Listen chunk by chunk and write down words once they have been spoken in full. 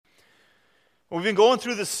We've been going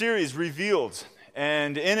through this series, Revealed,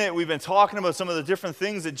 and in it we've been talking about some of the different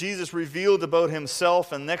things that Jesus revealed about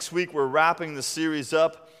himself, and next week we're wrapping the series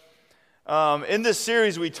up. In this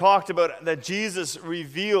series we talked about that Jesus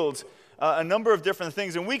revealed a number of different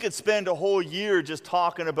things, and we could spend a whole year just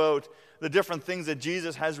talking about the different things that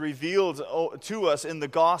Jesus has revealed to us in the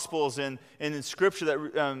Gospels and in Scripture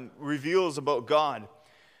that reveals about God.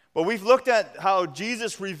 But we've looked at how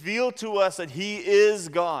Jesus revealed to us that he is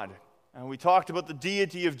God. And we talked about the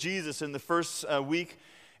deity of Jesus in the first week.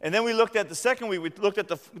 And then we looked at the second week, we looked at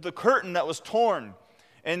the curtain that was torn.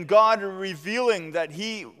 And God revealing that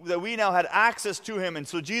we now had access to him. And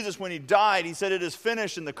so Jesus, when he died, he said, "It is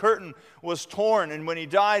finished," and the curtain was torn. And when he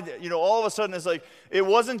died, all of a sudden it's like, it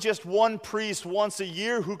wasn't just one priest once a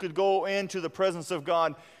year who could go into the presence of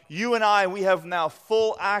God. You and I, we have now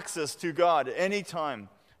full access to God anytime.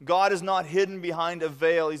 God is not hidden behind a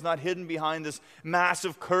veil. He's not hidden behind this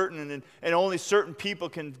massive curtain, and only certain people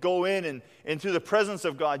can go in and into the presence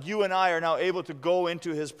of God. You and I are now able to go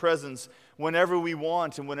into his presence whenever we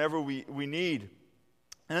want and whenever we need.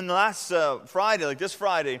 And then last Friday, like this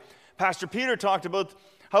Friday, Pastor Peter talked about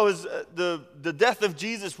how the death of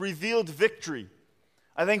Jesus revealed victory.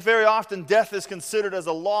 I think very often death is considered as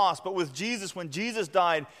a loss, but with Jesus, when Jesus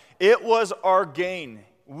died, it was our gain.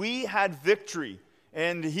 We had victory.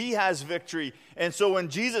 And he has victory. And so when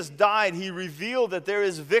Jesus died, he revealed that there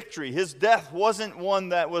is victory. His death wasn't one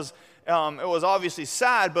that was, it was obviously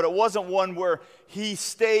sad, but it wasn't one where he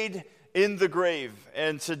stayed in the grave.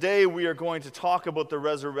 And today we are going to talk about the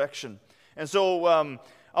resurrection. And so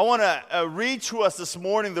I want to read to us this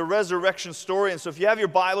morning the resurrection story. And so if you have your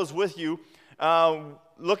Bibles with you,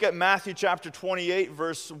 look at Matthew chapter 28,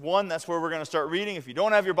 verse 1. That's where we're going to start reading. If you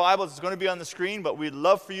don't have your Bibles, it's going to be on the screen, but we'd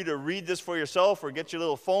love for you to read this for yourself or get your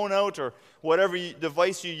little phone out or whatever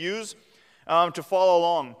device you use to follow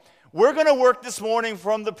along. We're going to work this morning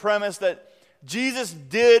from the premise that Jesus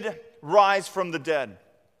did rise from the dead.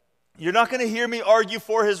 You're not going to hear me argue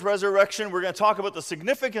for his resurrection. We're going to talk about the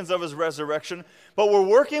significance of his resurrection, but we're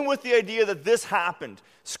working with the idea that this happened.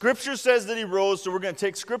 Scripture says that he rose, so we're going to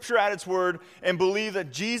take Scripture at its word and believe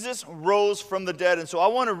that Jesus rose from the dead. And so I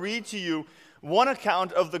want to read to you one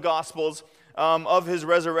account of the Gospels of his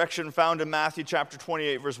resurrection found in Matthew chapter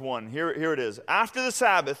 28, verse 1. Here it is. After the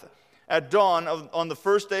Sabbath, at dawn on the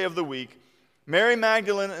first day of the week, Mary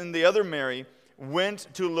Magdalene and the other Mary went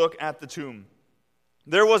to look at the tomb.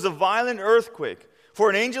 There was a violent earthquake, for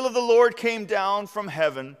an angel of the Lord came down from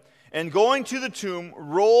heaven, and going to the tomb,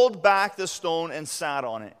 rolled back the stone and sat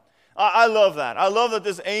on it. I love that. I love that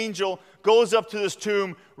this angel goes up to this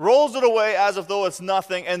tomb, rolls it away as if though it's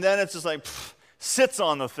nothing, and then it's just like, sits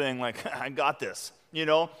on the thing like, I got this, You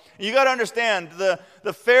got to understand,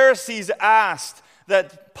 the Pharisees asked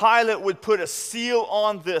that Pilate would put a seal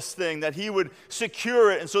on this thing, that he would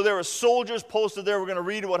secure it. And so there were soldiers posted there. We're going to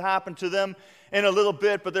read what happened to them in a little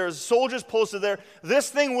bit, but there's soldiers posted there. This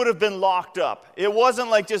thing would have been locked up. It wasn't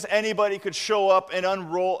like just anybody could show up and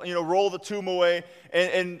unroll, roll the tomb away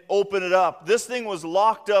and open it up. This thing was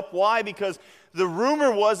locked up. Why? Because the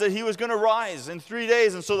rumor was that he was going to rise in 3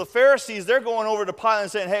 days. And so the Pharisees, they're going over to Pilate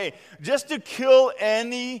and saying, hey, just to kill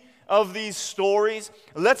any of these stories,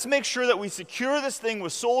 let's make sure that we secure this thing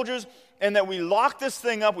with soldiers and that we lock this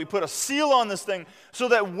thing up, we put a seal on this thing, so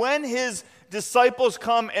that when his disciples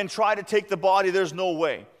come and try to take the body, there's no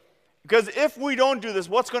way. Because if we don't do this,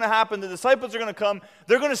 what's going to happen? The disciples are going to come,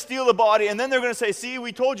 they're going to steal the body, and then they're going to say, see,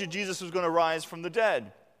 we told you Jesus was going to rise from the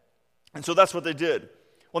dead. And so that's what they did.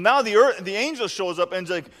 Well, now the angel shows up and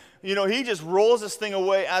he just rolls this thing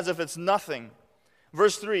away as if it's nothing.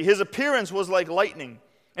 Verse 3, his appearance was like lightning,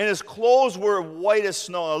 and his clothes were white as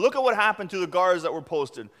snow. Now look at what happened to the guards that were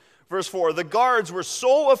posted. Verse 4, the guards were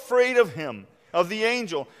so afraid of him, of the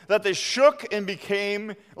angel, that they shook and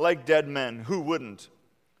became like dead men. Who wouldn't?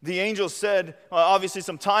 The angel said, obviously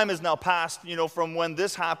some time has now passed, from when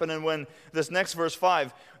this happened and when this next verse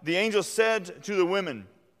 5. The angel said to the women,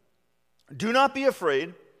 do not be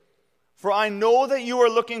afraid, for I know that you are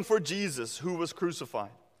looking for Jesus who was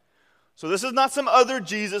crucified. So this is not some other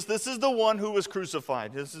Jesus. This is the one who was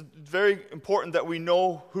crucified. This is very important that we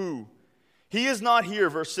know who. He is not here,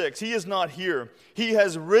 verse 6. He is not here. He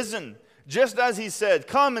has risen, just as he said.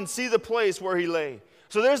 Come and see the place where he lay.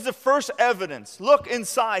 So there's the first evidence. Look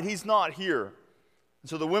inside. He's not here. And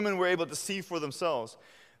so the women were able to see for themselves.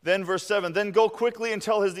 Then verse 7, then go quickly and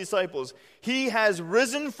tell his disciples, he has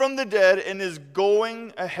risen from the dead and is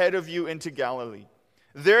going ahead of you into Galilee.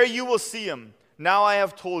 There you will see him. Now I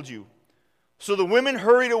have told you. So the women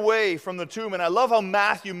hurried away from the tomb, and I love how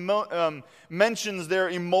Matthew mentions their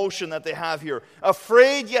emotion that they have here.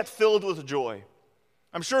 Afraid yet filled with joy.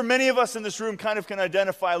 I'm sure many of us in this room kind of can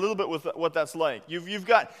identify a little bit with what that's like. You've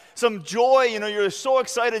got some joy, you're so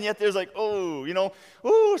excited, and yet there's like, so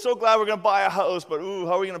glad we're going to buy a house, but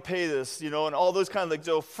how are we going to pay this, and all those kind of like,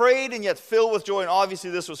 so afraid and yet filled with joy, and obviously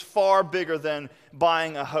this was far bigger than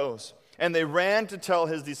buying a house. And they ran to tell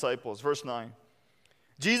his disciples. Verse 9.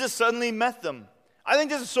 Jesus suddenly met them. I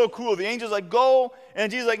think this is so cool. The angel's like, go,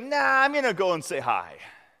 and Jesus is like, nah, I'm going to go and say hi.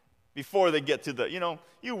 Before they get to the,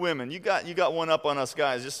 you women, you got one up on us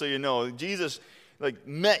guys, just so you know. Jesus,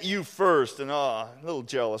 met you first, and a little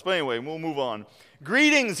jealous. But anyway, we'll move on.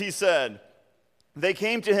 Greetings, he said. They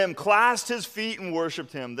came to him, clasped his feet, and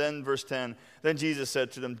worshipped him. Then, verse 10, then Jesus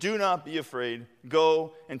said to them, do not be afraid.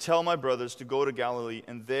 Go and tell my brothers to go to Galilee,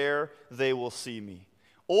 and there they will see me.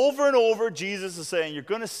 Over and over, Jesus is saying, you're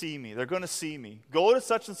going to see me. They're going to see me. Go to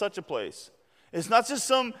such and such a place. It's not just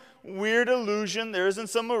some weird illusion. There isn't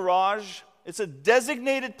some mirage. It's a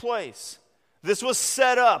designated place. This was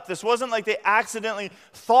set up. This wasn't like they accidentally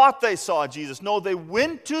thought they saw Jesus. No, they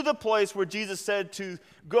went to the place where Jesus said to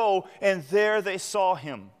go, and there they saw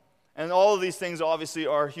him. And all of these things obviously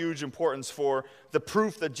are huge importance for the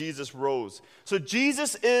proof that Jesus rose. So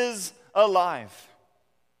Jesus is alive.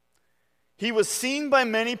 He was seen by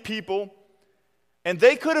many people, and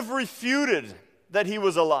they could have refuted that he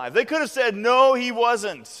was alive. They could have said, no, he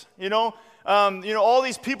wasn't. All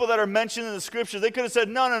these people that are mentioned in the scriptures, they could have said,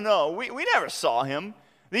 no, we never saw him.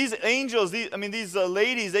 These angels, these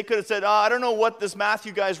ladies, they could have said, I don't know what this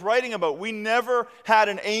Matthew guy's writing about. We never had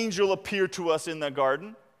an angel appear to us in the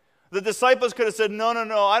garden. The disciples could have said, no,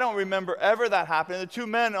 I don't remember ever that happening. The two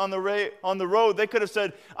men on the road, they could have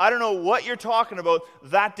said, I don't know what you're talking about.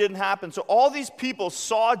 That didn't happen. So all these people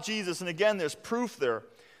saw Jesus, and again, there's proof there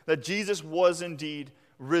that Jesus was indeed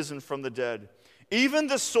risen from the dead. Even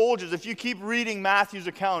the soldiers, if you keep reading Matthew's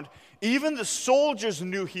account, even the soldiers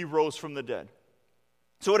knew he rose from the dead.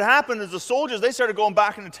 So what happened is the soldiers, they started going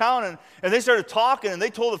back into town, and they started talking, and they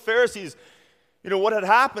told the Pharisees, what had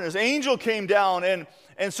happened. His angel came down,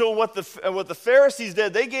 and so what the Pharisees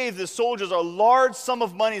did, they gave the soldiers a large sum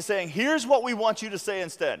of money saying, here's what we want you to say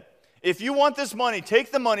instead. If you want this money,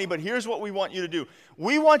 take the money, but here's what we want you to do.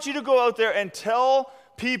 We want you to go out there and tell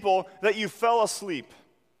people that you fell asleep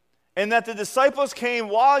and that the disciples came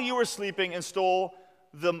while you were sleeping and stole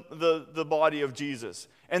the body of Jesus.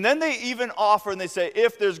 And then they even offer and they say,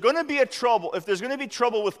 if there's going to be trouble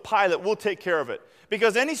with Pilate, we'll take care of it.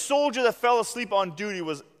 Because any soldier that fell asleep on duty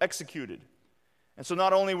was executed. And so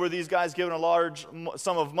not only were these guys given a large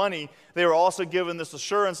sum of money, they were also given this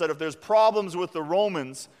assurance that if there's problems with the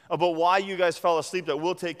Romans about why you guys fell asleep, that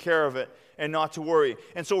we'll take care of it and not to worry.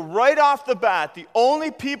 And so right off the bat, the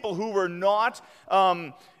only people who were not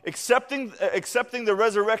accepting the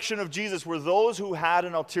resurrection of Jesus were those who had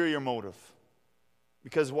an ulterior motive.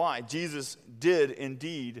 Because why? Jesus did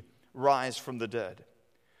indeed rise from the dead.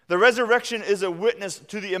 The resurrection is a witness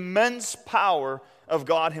to the immense power of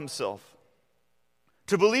God himself.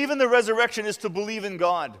 To believe in the resurrection is to believe in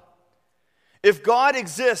God. If God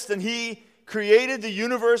exists and he created the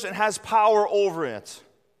universe and has power over it,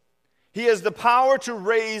 he has the power to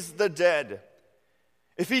raise the dead.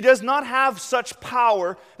 If he does not have such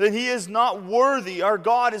power, then he is not worthy, our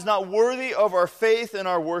God is not worthy of our faith and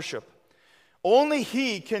our worship. Only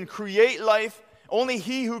he can create life, only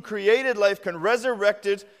he who created life can resurrect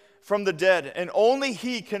it from the dead, and only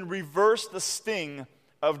he can reverse the sting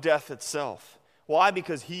of death itself. Why?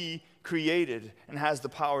 Because he created and has the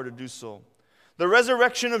power to do so. The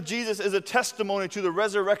resurrection of Jesus is a testimony to the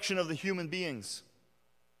resurrection of the human beings.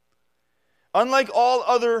 Unlike all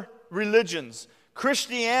other religions,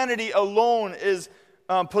 Christianity alone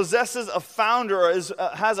possesses a founder,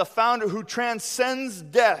 has a founder who transcends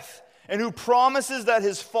death and who promises that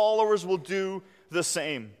his followers will do the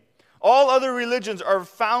same. All other religions are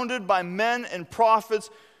founded by men and prophets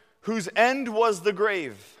whose end was the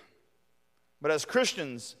grave. But as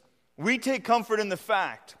Christians, we take comfort in the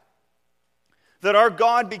fact that our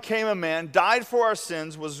God became a man, died for our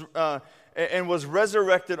sins, and was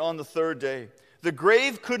resurrected on the third day. The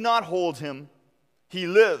grave could not hold him. He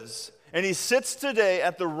lives, and he sits today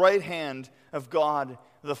at the right hand of God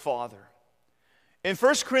the Father. In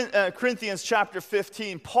 1 Corinthians chapter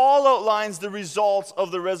 15, Paul outlines the results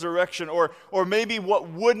of the resurrection, or maybe what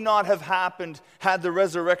would not have happened had the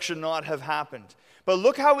resurrection not have happened. But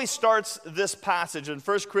look how he starts this passage in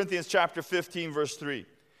 1 Corinthians chapter 15, verse 3.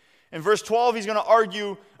 In verse 12, he's going to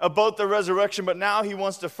argue about the resurrection, but now he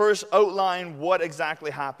wants to first outline what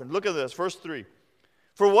exactly happened. Look at this, verse 3.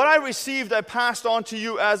 For what I received, I passed on to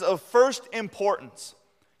you as of first importance.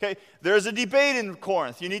 Okay, there's a debate in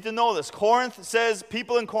Corinth. You need to know this.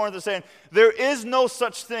 People in Corinth are saying, there is no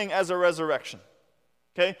such thing as a resurrection.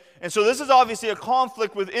 Okay? And so this is obviously a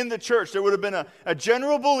conflict within the church. There would have been a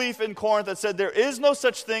general belief in Corinth that said there is no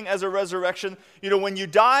such thing as a resurrection. When you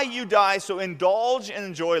die, so indulge and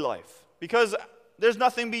enjoy life. Because there's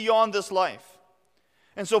nothing beyond this life.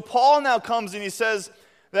 And so Paul now comes and he says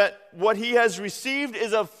that what he has received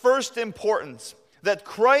is of first importance. That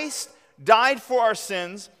Christ died for our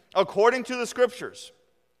sins according to the Scriptures.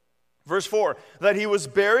 Verse 4, that he was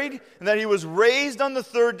buried and that he was raised on the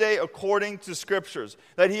third day according to Scriptures.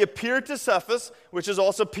 That he appeared to Cephas, which is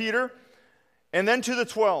also Peter, and then to the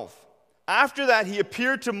 12. After that, he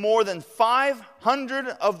appeared to more than 500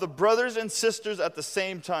 of the brothers and sisters at the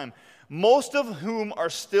same time, most of whom are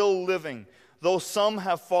still living, though some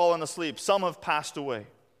have fallen asleep, some have passed away.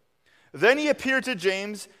 Then he appeared to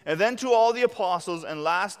James, and then to all the apostles, and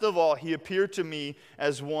last of all, he appeared to me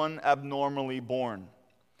as one abnormally born.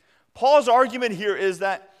 Paul's argument here is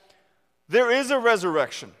that there is a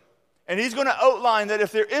resurrection. And he's going to outline that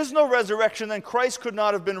if there is no resurrection, then Christ could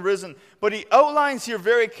not have been risen. But he outlines here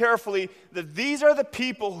very carefully that these are the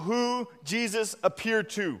people who Jesus appeared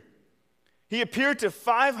to. He appeared to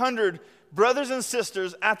 500 brothers and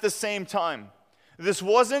sisters at the same time. This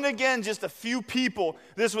wasn't, again, just a few people.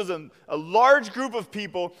 This was a large group of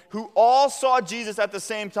people who all saw Jesus at the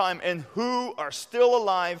same time and who are still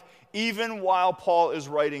alive even while Paul is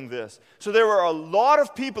writing this. So there were a lot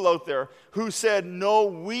of people out there who said, no,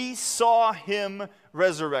 we saw him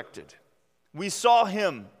resurrected. We saw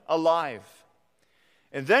him alive.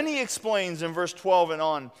 And then he explains in verse 12 and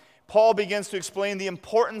on, Paul begins to explain the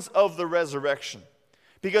importance of the resurrection.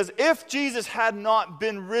 Because if Jesus had not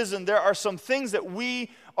been risen, there are some things that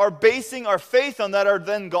we are basing our faith on that are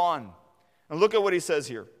then gone. And look at what he says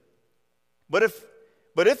here. But if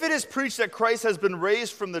it is preached that Christ has been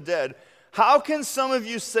raised from the dead, how can some of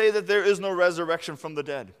you say that there is no resurrection from the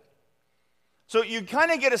dead? So you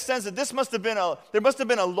kind of get a sense that there must have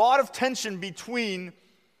been a lot of tension between,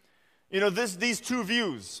 these two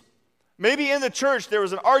views. Maybe in the church there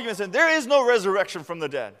was an argument saying there is no resurrection from the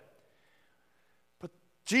dead. But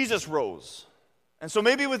Jesus rose. And so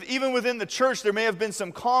maybe even within the church there may have been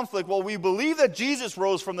some conflict. Well, we believe that Jesus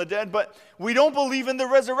rose from the dead, but we don't believe in the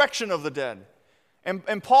resurrection of the dead.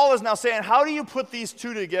 And Paul is now saying, how do you put these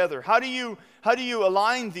two together? How do you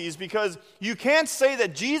align these? Because you can't say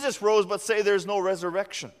that Jesus rose, but say there's no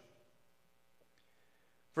resurrection.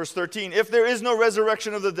 Verse 13, if there is no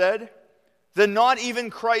resurrection of the dead, then not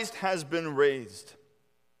even Christ has been raised.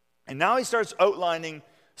 And now he starts outlining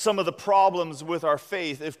some of the problems with our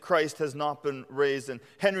faith if Christ has not been raised. And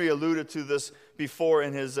Henry alluded to this before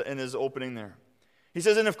in his opening there. He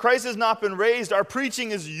says, and if Christ has not been raised, our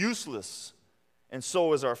preaching is useless. And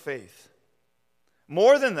so is our faith.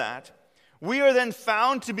 More than that, we are then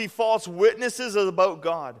found to be false witnesses about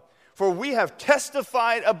God. For we have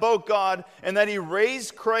testified about God and that he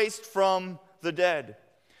raised Christ from the dead.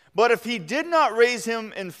 But if he did not raise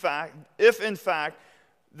him, if in fact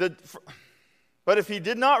the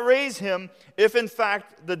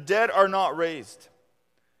dead are not raised.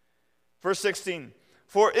 Verse 16,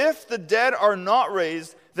 for if the dead are not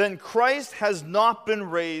raised, then Christ has not been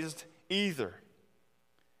raised either.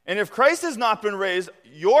 And if Christ has not been raised,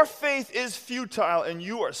 your faith is futile and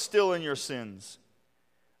you are still in your sins.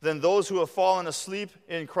 Then those who have fallen asleep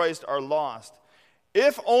in Christ are lost.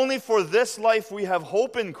 If only for this life we have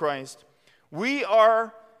hope in Christ, we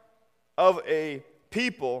are of a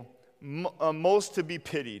people most to be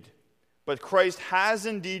pitied. But Christ has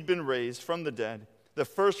indeed been raised from the dead, the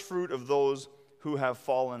first fruit of those who have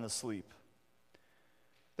fallen asleep.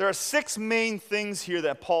 There are 6 main things here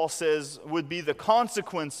that Paul says would be the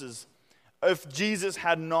consequences if Jesus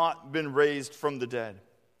had not been raised from the dead.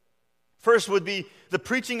 First would be the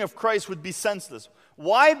preaching of Christ would be senseless.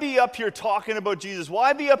 Why be up here talking about Jesus?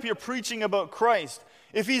 Why be up here preaching about Christ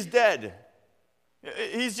if he's dead?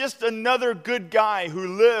 He's just another good guy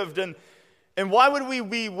who lived. And why would we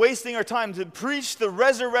be wasting our time to preach the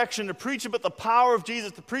resurrection, to preach about the power of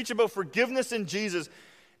Jesus, to preach about forgiveness in Jesus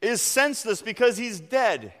is senseless because he's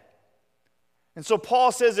dead. And so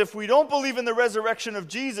Paul says if we don't believe in the resurrection of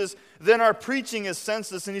Jesus, then our preaching is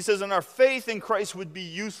senseless. And he says, and our faith in Christ would be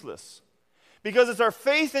useless. Because it's our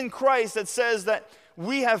faith in Christ that says that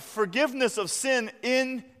we have forgiveness of sin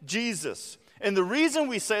in Jesus. And the reason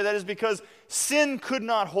we say that is because sin could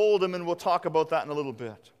not hold him, and we'll talk about that in a little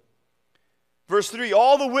bit. Verse 3,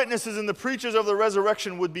 all the witnesses and the preachers of the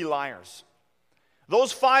resurrection would be liars.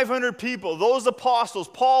 Those 500 people, those apostles,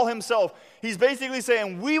 Paul himself, he's basically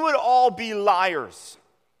saying we would all be liars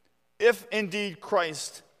if indeed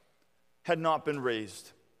Christ had not been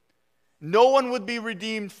raised. No one would be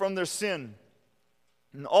redeemed from their sin.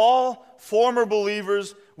 And all former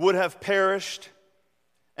believers would have perished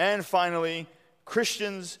And finally,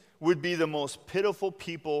 Christians would be the most pitiful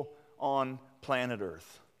people on planet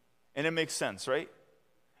Earth. And it makes sense, right?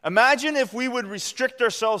 Imagine if we would restrict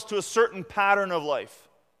ourselves to a certain pattern of life.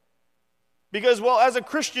 Because, well, as a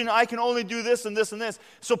Christian, I can only do this and this and this.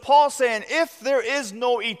 So Paul's saying, if there is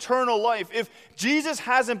no eternal life, if Jesus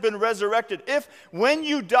hasn't been resurrected, if when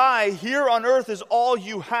you die here on earth is all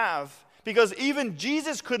you have, because even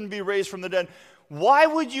Jesus couldn't be raised from the dead, why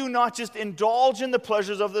would you not just indulge in the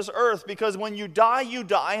pleasures of this earth? Because when you die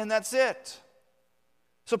and that's it.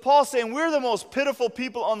 So Paul's saying we're the most pitiful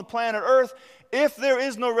people on the planet earth if there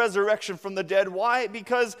is no resurrection from the dead. Why?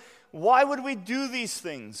 Because why would we do these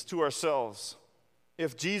things to ourselves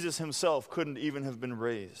if Jesus himself couldn't even have been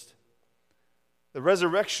raised? The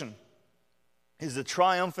resurrection is the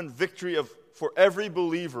triumphant victory for every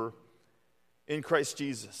believer in Christ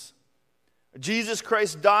Jesus. Jesus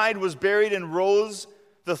Christ died, was buried, and rose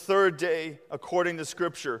the third day according to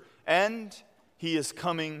Scripture, and he is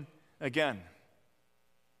coming again.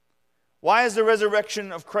 Why is the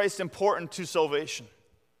resurrection of Christ important to salvation?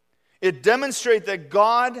 It demonstrates that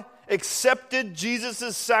God accepted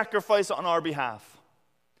Jesus' sacrifice on our behalf.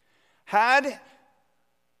 Had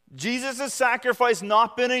Jesus' sacrifice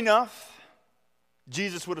not been enough,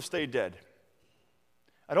 Jesus would have stayed dead.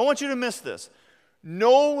 I don't want you to miss this.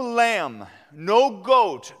 No lamb, no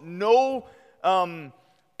goat, no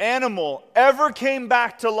animal ever came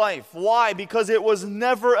back to life. Why? Because it was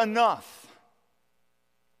never enough.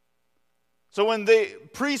 So when the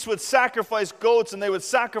priests would sacrifice goats and they would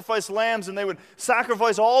sacrifice lambs and they would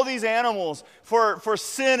sacrifice all these animals for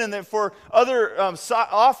sin and for other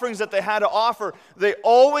offerings that they had to offer, they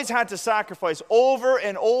always had to sacrifice over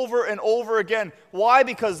and over and over again. Why?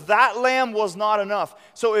 Because that lamb was not enough.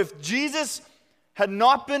 So if Jesus had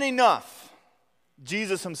not been enough,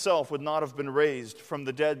 Jesus himself would not have been raised from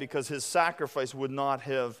the dead because his sacrifice would not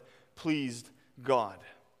have pleased God.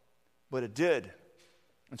 But it did.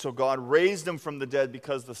 And so God raised him from the dead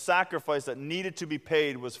because the sacrifice that needed to be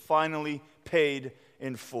paid was finally paid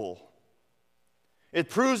in full. It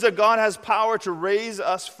proves that God has power to raise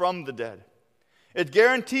us from the dead. It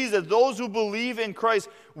guarantees that those who believe in Christ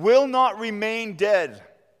will not remain dead.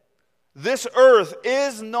 This earth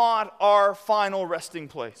is not our final resting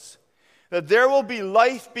place. That there will be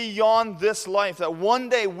life beyond this life. That one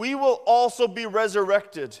day we will also be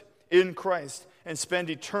resurrected in Christ and spend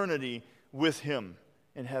eternity with him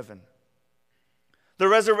in heaven. The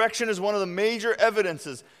resurrection is one of the major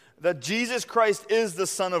evidences that Jesus Christ is the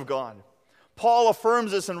Son of God. Paul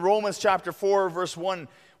affirms this in Romans chapter 4, verse 1,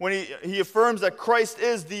 when he affirms that Christ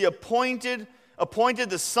is the appointed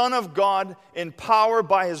the Son of God in power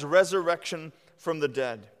by his resurrection from the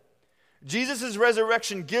dead. Jesus'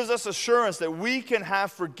 resurrection gives us assurance that we can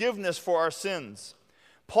have forgiveness for our sins.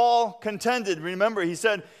 Paul contended, remember, he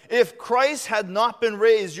said, if Christ had not been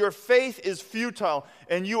raised, your faith is futile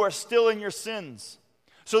and you are still in your sins.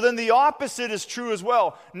 So then the opposite is true as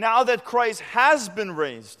well. Now that Christ has been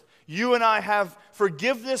raised, you and I have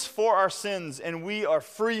forgiveness for our sins and we are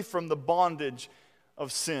free from the bondage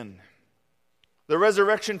of sin. The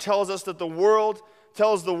resurrection tells us that the world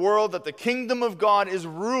that the kingdom of God is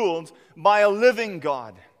ruled by a living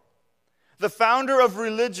God. The founder of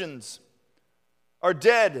religions are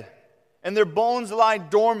dead, and their bones lie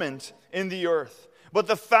dormant in the earth. But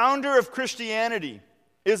the founder of Christianity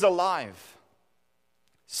is alive.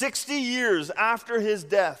 60 years after his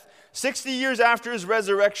death, 60 years after his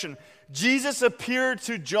resurrection, Jesus appeared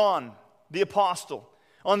to John, the apostle,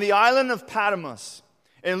 on the island of Patmos.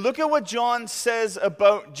 And look at what John says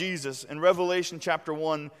about Jesus in Revelation chapter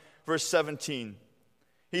 1, verse 17.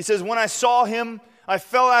 He says, when I saw him, I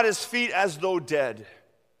fell at his feet as though dead.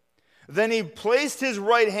 Then he placed his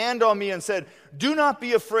right hand on me and said, do not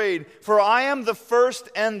be afraid, for I am the first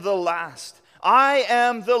and the last. I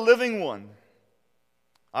am the living one.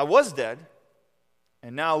 I was dead,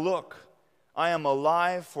 and now look, I am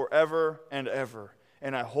alive forever and ever,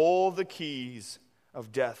 and I hold the keys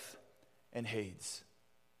of death and Hades.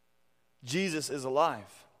 Jesus is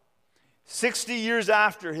alive. 60 years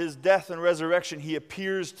after his death and resurrection, he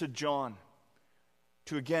appears to John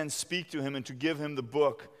to again speak to him and to give him the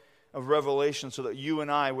book of Revelation so that you and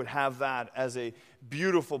I would have that as a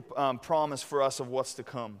beautiful promise for us of what's to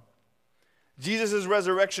come. Jesus'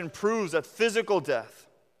 resurrection proves that physical death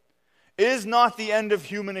is not the end of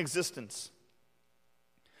human existence.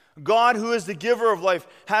 God, who is the giver of life,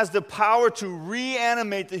 has the power to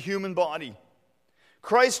reanimate the human body.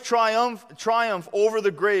 Christ's triumph over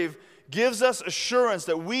the grave gives us assurance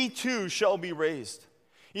that we too shall be raised.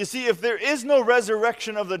 You see, if there is no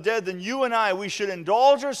resurrection of the dead, then you and I, we should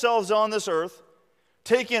indulge ourselves on this earth,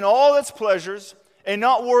 take in all its pleasures, and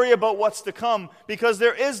not worry about what's to come, because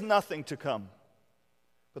there is nothing to come.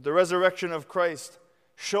 But the resurrection of Christ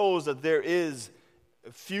shows that there is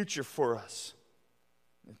a future for us.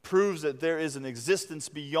 It proves that there is an existence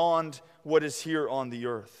beyond what is here on the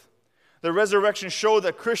earth. The resurrection showed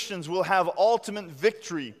that Christians will have ultimate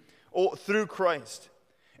victory through Christ.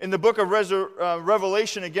 In the book of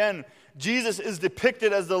Revelation, again, Jesus is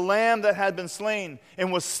depicted as the lamb that had been slain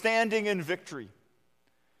and was standing in victory.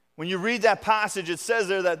 When you read that passage, it says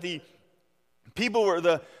there that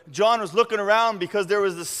John was looking around because there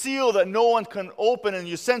was the seal that no one can open, and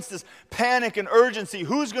you sense this panic and urgency.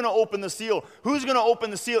 Who's going to open the seal? Who's going to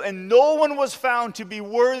open the seal? And no one was found to be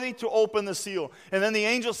worthy to open the seal. And then the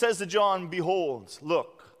angel says to John, "Behold,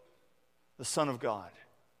 look, the Son of God,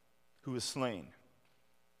 who is slain.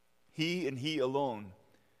 He and he alone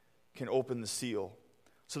can open the seal."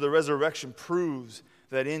 So the resurrection proves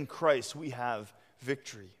that in Christ we have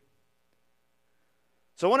victory.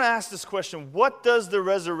 So I want to ask this question: what does the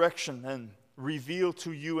resurrection then reveal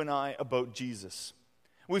to you and I about Jesus?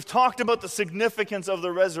 We've talked about the significance of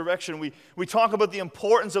the resurrection. We talk about the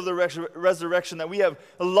importance of the resurrection, that we have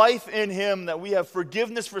life in Him, that we have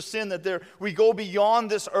forgiveness for sin, that we go beyond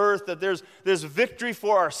this earth, that there's victory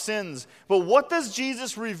for our sins. But what does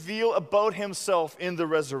Jesus reveal about Himself in the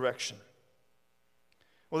resurrection?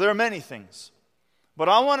 Well, there are many things, but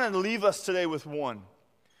I want to leave us today with one.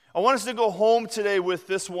 I want us to go home today with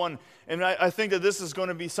this one, and I think that this is going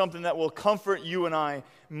to be something that will comfort you and I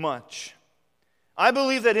much. I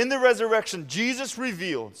believe that in the resurrection, Jesus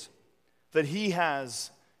reveals that He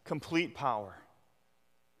has complete power.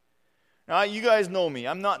 Now, you guys know me.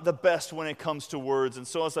 I'm not the best when it comes to words, and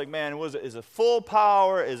so it's like, man, is it full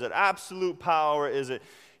power? Is it absolute power? Is it,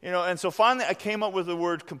 and so finally I came up with the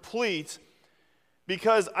word complete,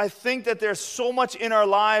 because I think that there's so much in our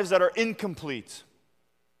lives that are incomplete.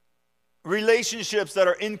 Relationships that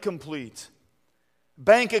are incomplete.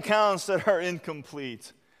 Bank accounts that are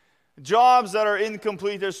incomplete. Jobs that are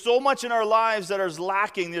incomplete. There's so much in our lives that is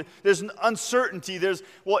lacking. There's uncertainty. Is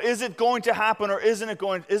it going to happen or isn't it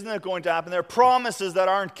going to happen? There are promises that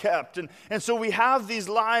aren't kept. And so we have these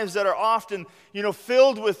lives that are often,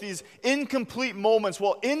 filled with these incomplete moments.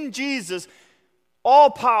 Well, in Jesus,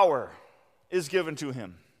 all power is given to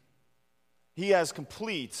Him. He has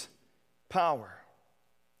complete power.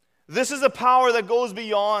 This is a power that goes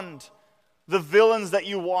beyond the villains that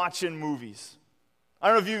you watch in movies. I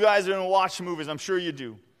don't know if you guys are going to watch movies. I'm sure you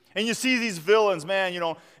do. And you see these villains, man,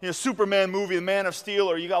 Superman movie, The Man of Steel,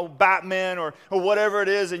 or you got Batman or whatever it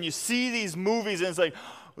is, and you see these movies, and it's like,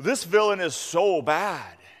 this villain is so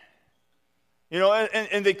bad.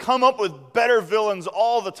 And they come up with better villains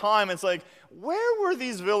all the time. It's like, where were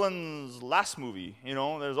these villains last movie?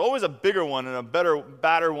 There's always a bigger one and a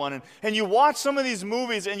badder one. And you watch some of these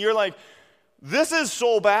movies and you're like, this is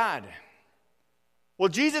so bad. Well,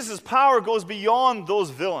 Jesus' power goes beyond those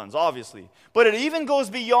villains, obviously. But it even goes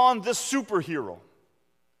beyond the superhero.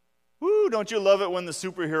 Woo, don't you love it when the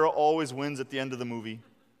superhero always wins at the end of the movie?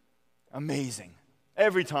 Amazing.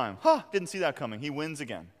 Every time. Didn't see that coming. He wins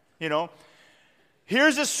again.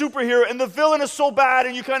 Here's a superhero, and the villain is so bad,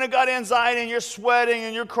 and you kind of got anxiety, and you're sweating,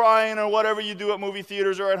 and you're crying, or whatever you do at movie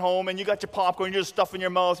theaters or at home, and you got your popcorn, you're just stuffing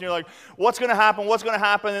your mouth, and you're like, what's going to happen? What's going to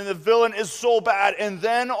happen? And the villain is so bad, and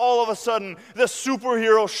then all of a sudden, the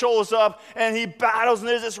superhero shows up, and he battles, and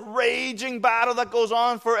there's this raging battle that goes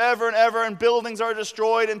on forever and ever, and buildings are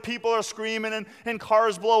destroyed, and people are screaming, and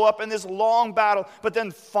cars blow up, and this long battle, but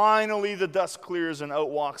then finally the dust clears, and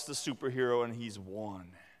out walks the superhero, and he's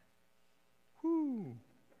won. Whew.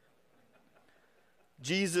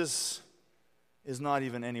 Jesus is not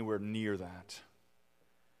even anywhere near that.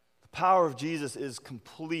 The power of Jesus is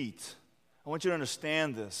complete. I want you to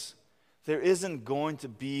understand this. There isn't going to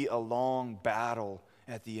be a long battle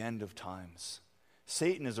at the end of times.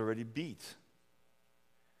 Satan is already beat.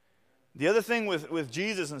 The other thing with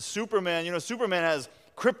Jesus and Superman, Superman has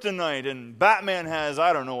kryptonite, and Batman has,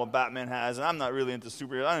 I don't know what Batman has, and I'm not really into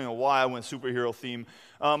superheroes. I don't know why I went superhero theme.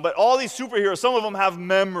 But all these superheroes, some of them have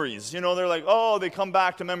memories. They're like, they come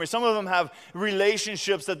back to memory. Some of them have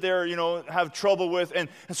relationships that they're, have trouble with. And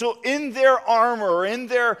so in their armor or in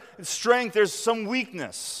their strength, there's some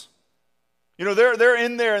weakness. They're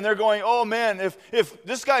in there and they're going, oh man, if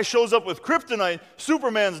this guy shows up with kryptonite,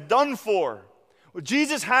 Superman's done for. Well,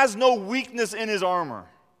 Jesus has no weakness in His armor.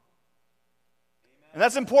 And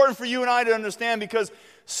that's important for you and I to understand, because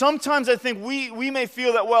sometimes I think we may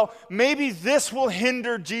feel that, maybe this will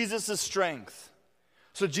hinder Jesus' strength.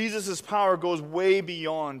 So Jesus' power goes way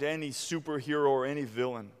beyond any superhero or any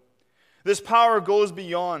villain. This power goes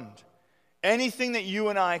beyond anything that you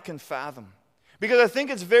and I can fathom. Because I think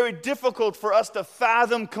it's very difficult for us to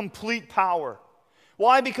fathom complete power.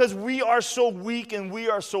 Why? Because we are so weak and we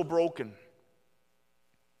are so broken.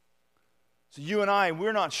 So you and I,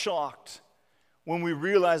 we're not shocked when we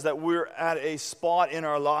realize that we're at a spot in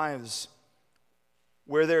our lives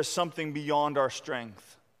where there's something beyond our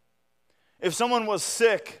strength. If someone was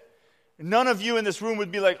sick, none of you in this room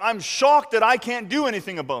would be like, I'm shocked that I can't do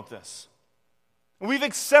anything about this. We've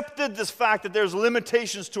accepted this fact that there's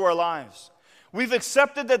limitations to our lives. We've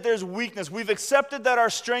accepted that there's weakness. We've accepted that our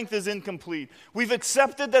strength is incomplete. We've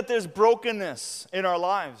accepted that there's brokenness in our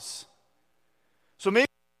lives. So maybe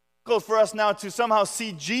it's difficult for us now to somehow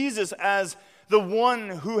see Jesus as the one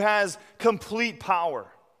who has complete power.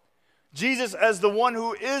 Jesus as the one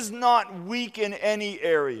who is not weak in any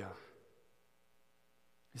area.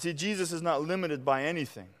 You see, Jesus is not limited by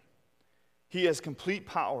anything. He has complete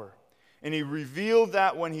power. And he revealed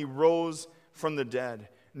that when he rose from the dead.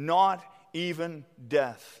 Not even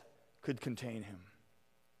death could contain him.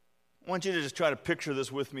 I want you to just try to picture this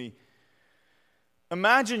with me.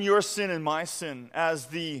 Imagine your sin and my sin as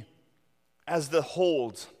the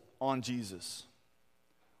hold on Jesus.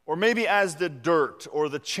 Or maybe as the dirt or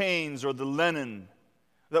the chains or the linen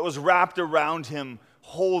that was wrapped around him,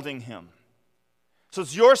 holding him. So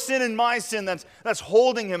it's your sin and my sin that's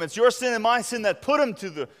holding him. It's your sin and my sin that put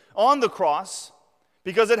him on the cross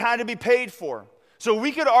because it had to be paid for. So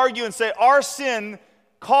we could argue and say our sin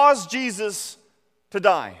caused Jesus to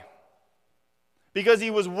die because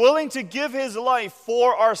he was willing to give his life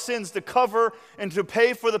for our sins to cover and to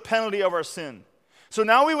pay for the penalty of our sin. So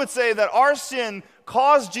now we would say that our sin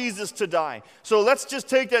caused Jesus to die. So let's just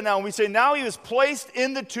take that now and we say now he was placed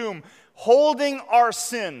in the tomb holding our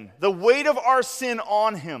sin, the weight of our sin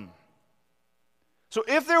on him. So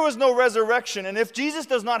if there was no resurrection, and if Jesus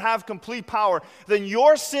does not have complete power, then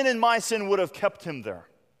your sin and my sin would have kept him there.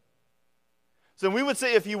 So we would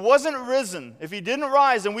say if he wasn't risen, if he didn't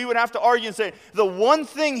rise, then we would have to argue and say the one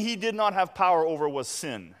thing he did not have power over was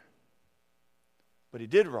sin. But he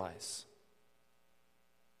did rise.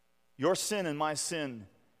 Your sin and my sin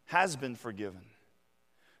has been forgiven.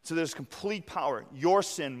 So there's complete power. Your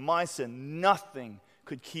sin, my sin, nothing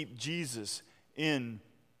could keep Jesus in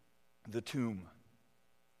the tomb.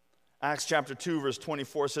 Acts chapter 2 verse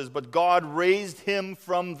 24 says, "But God raised him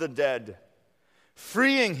from the dead,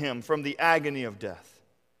 freeing him from the agony of death,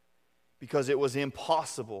 because it was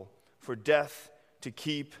impossible for death to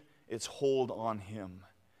keep its hold on him."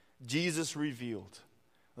 Jesus revealed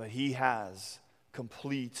that he has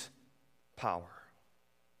complete power.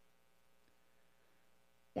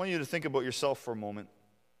 I want you to think about yourself for a moment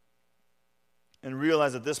and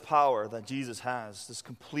realize that this power that Jesus has, this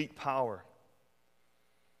complete power,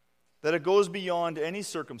 that it goes beyond any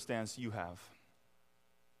circumstance you have.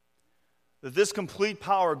 That this complete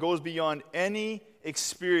power goes beyond any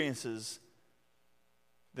experiences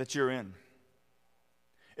that you're in.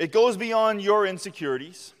 It goes beyond your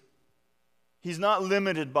insecurities. He's not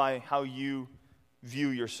limited by how you view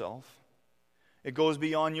yourself. It goes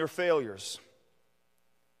beyond your failures.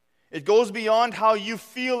 It goes beyond how you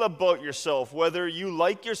feel about yourself, whether you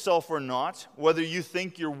like yourself or not, whether you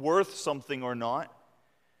think you're worth something or not.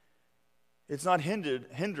 It's not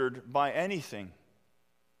hindered by anything.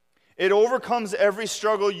 It overcomes every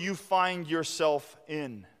struggle you find yourself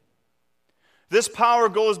in. This power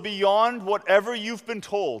goes beyond whatever you've been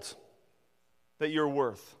told that you're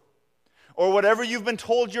worth, or whatever you've been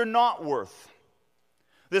told you're not worth.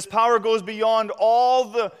 This power goes beyond all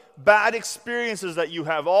the bad experiences that you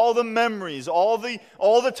have, all the memories, all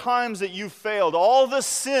the times that you've failed, all the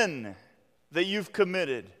sin that you've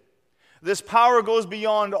committed. This power goes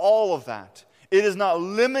beyond all of that. It is not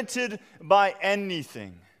limited by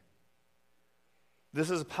anything.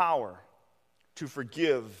 This is power to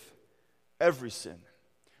forgive every sin.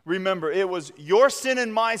 Remember, it was your sin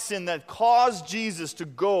and my sin that caused Jesus to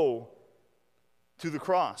go to the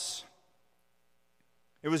cross.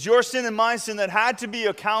 It was your sin and my sin that had to be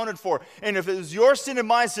accounted for. And if it was your sin and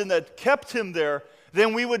my sin that kept him there,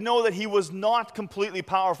 then we would know that he was not completely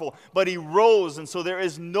powerful. But he rose, and so there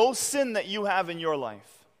is no sin that you have in your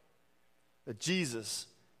life that Jesus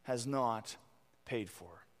has not paid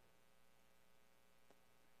for.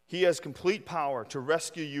 He has complete power to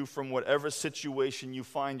rescue you from whatever situation you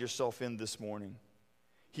find yourself in this morning.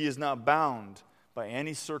 He is not bound by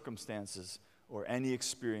any circumstances or any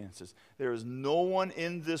experiences. There is no one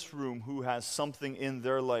in this room who has something in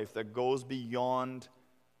their life that goes beyond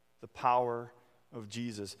the power of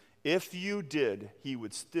Jesus. If you did, he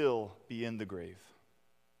would still be in the grave.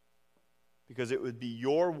 Because it would be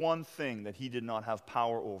your one thing that he did not have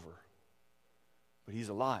power over. But he's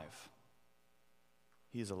alive.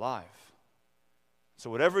 He's alive. So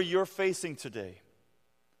whatever you're facing today,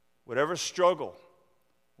 whatever struggle,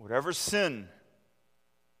 whatever sin,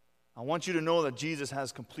 I want you to know that Jesus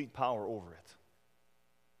has complete power over it.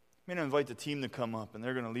 I'm going to invite the team to come up, and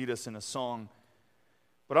they're going to lead us in a song.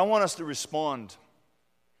 But I want us to respond.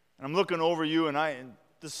 And I'm looking over you, and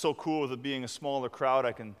this is so cool with it being a smaller crowd.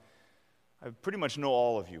 I pretty much know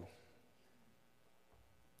all of you.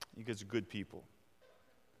 You guys are good people.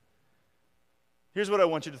 Here's what I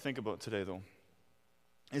want you to think about today, though.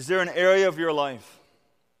 Is there an area of your life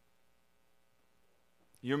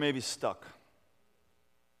you're maybe stuck?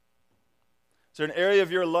 Is there an area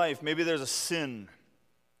of your life, maybe there's a sin,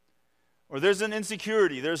 or there's an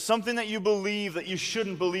insecurity, there's something that you believe that you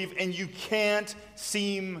shouldn't believe, and you can't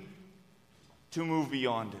seem to move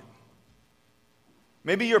beyond it?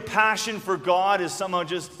 Maybe your passion for God is somehow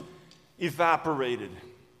just evaporated.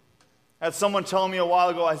 I had someone tell me a while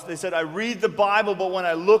ago, they said, I read the Bible, but when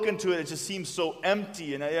I look into it, it just seems so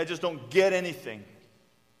empty, and I just don't get anything.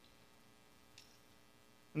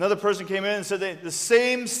 Another person came in and said, the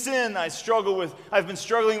same sin I've been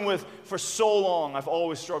struggling with for so long. I've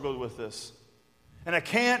always struggled with this. And I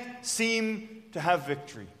can't seem to have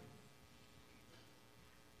victory.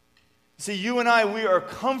 See, you and I, we are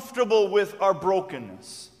comfortable with our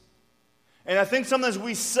brokenness. And I think sometimes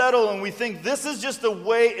we settle and we think this is just the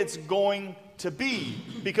way it's going to be.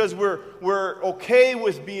 Because we're okay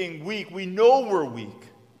with being weak. We know we're weak.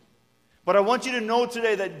 But I want you to know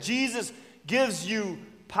today that Jesus gives you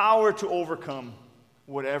power to overcome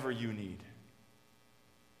whatever you need.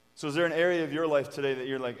 So is there an area of your life today that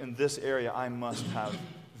you're like, in this area I must have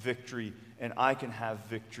victory, and I can have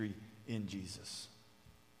victory in Jesus?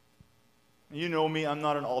 You know me, I'm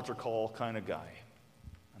not an altar call kind of guy.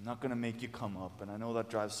 I'm not going to make you come up, and I know that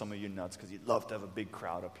drives some of you nuts because you'd love to have a big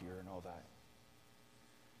crowd up here and all that.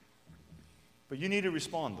 But you need to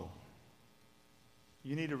respond, though.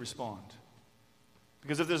 You need to respond.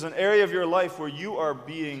 Because if there's an area of your life where you are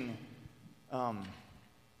being,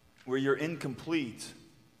 where you're incomplete,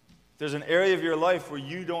 if there's an area of your life where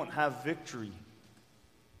you don't have victory,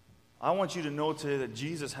 I want you to know today that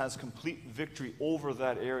Jesus has complete victory over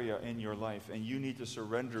that area in your life, and you need to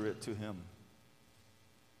surrender it to Him.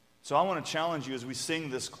 So I want to challenge you as we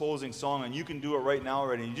sing this closing song, and you can do it right now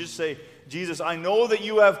already. You just say, Jesus, I know that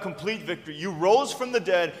you have complete victory. You rose from the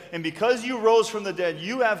dead, and because you rose from the dead,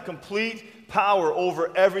 you have complete power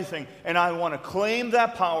over everything, and I want to claim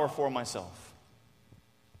that power for myself.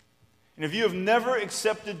 And if you have never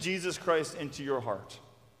accepted Jesus Christ into your heart,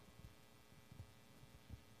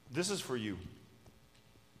 this is for you.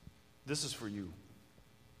 This is for you.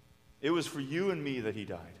 It was for you and me that He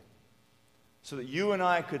died, so that you and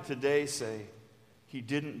I could today say, He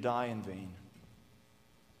didn't die in vain.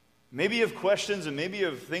 Maybe you have questions and maybe you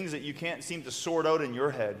have things that you can't seem to sort out in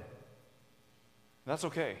your head. That's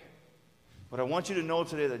okay. But I want you to know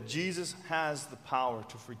today that Jesus has the power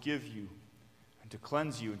to forgive you and to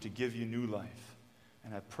cleanse you and to give you new life.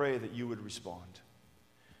 And I pray that you would respond.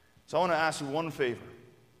 So I want to ask you one favor.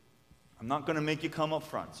 I'm not going to make you come up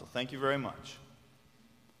front, so thank you very much.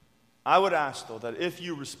 I would ask, though, that if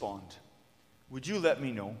you respond, would you let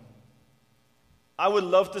me know? I would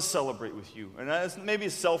love to celebrate with you. And that's maybe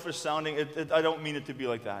selfish sounding. I don't mean it to be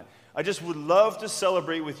like that. I just would love to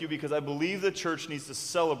celebrate with you because I believe the church needs to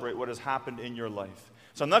celebrate what has happened in your life.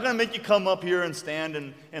 So I'm not going to make you come up here and stand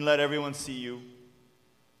and let everyone see you.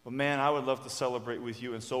 But man, I would love to celebrate with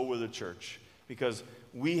you, and so will the church. Because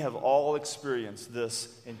we have all experienced this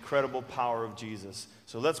incredible power of Jesus.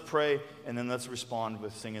 So let's pray, and then let's respond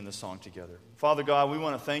with singing the song together. Father God, we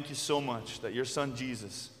want to thank you so much that your Son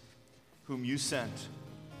Jesus, whom you sent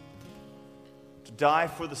to die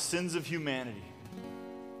for the sins of humanity,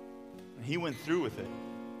 and He went through with it.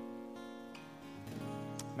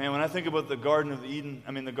 Man, when I think about the Garden of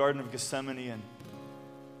Gethsemane,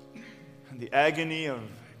 and the agony of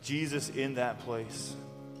Jesus in that place,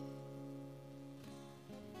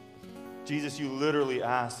 Jesus, you literally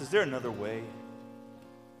asked, is there another way?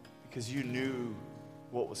 Because you knew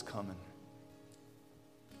what was coming.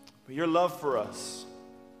 But your love for us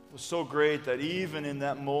was so great that even in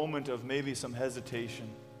that moment of maybe some hesitation,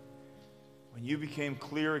 when you became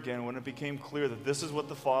clear again, when it became clear that this is what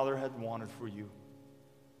the Father had wanted for you,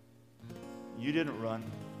 you didn't run.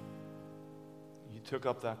 You took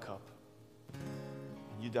up that cup.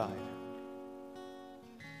 And you died.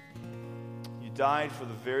 You died for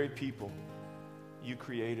the very people you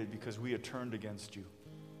created because we had turned against you.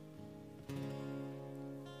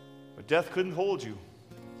 But death couldn't hold you.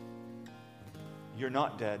 You're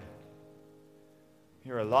not dead.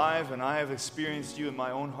 You're alive, and I have experienced you in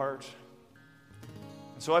my own heart.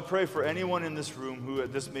 So I pray for anyone in this room who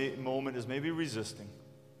at this moment is maybe resisting.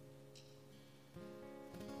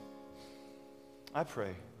 I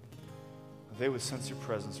pray that they would sense your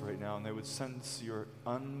presence right now and they would sense your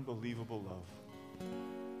unbelievable love.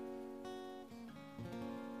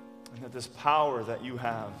 And that this power that you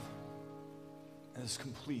have is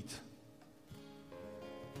complete.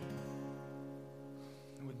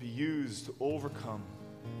 It would be used to overcome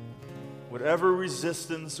whatever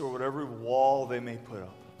resistance or whatever wall they may put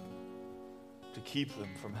up to keep them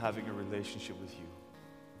from having a relationship with you.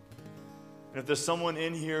 And if there's someone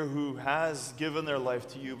in here who has given their life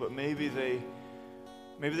to you, but maybe they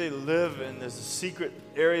live in this secret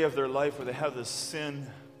area of their life where they have this sin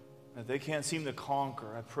that they can't seem to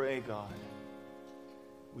conquer, I pray, God,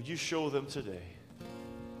 would you show them today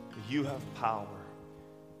that you have power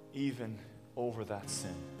even over that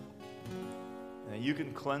sin, and that you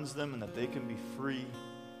can cleanse them and that they can be free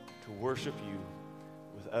to worship you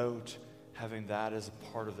without having that as a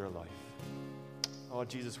part of their life. Oh,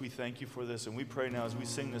 Jesus, we thank you for this, and we pray now as we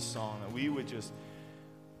sing this song that we would just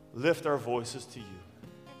lift our voices to you.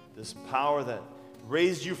 This power that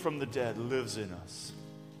raised you from the dead lives in us.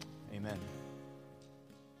 Amen.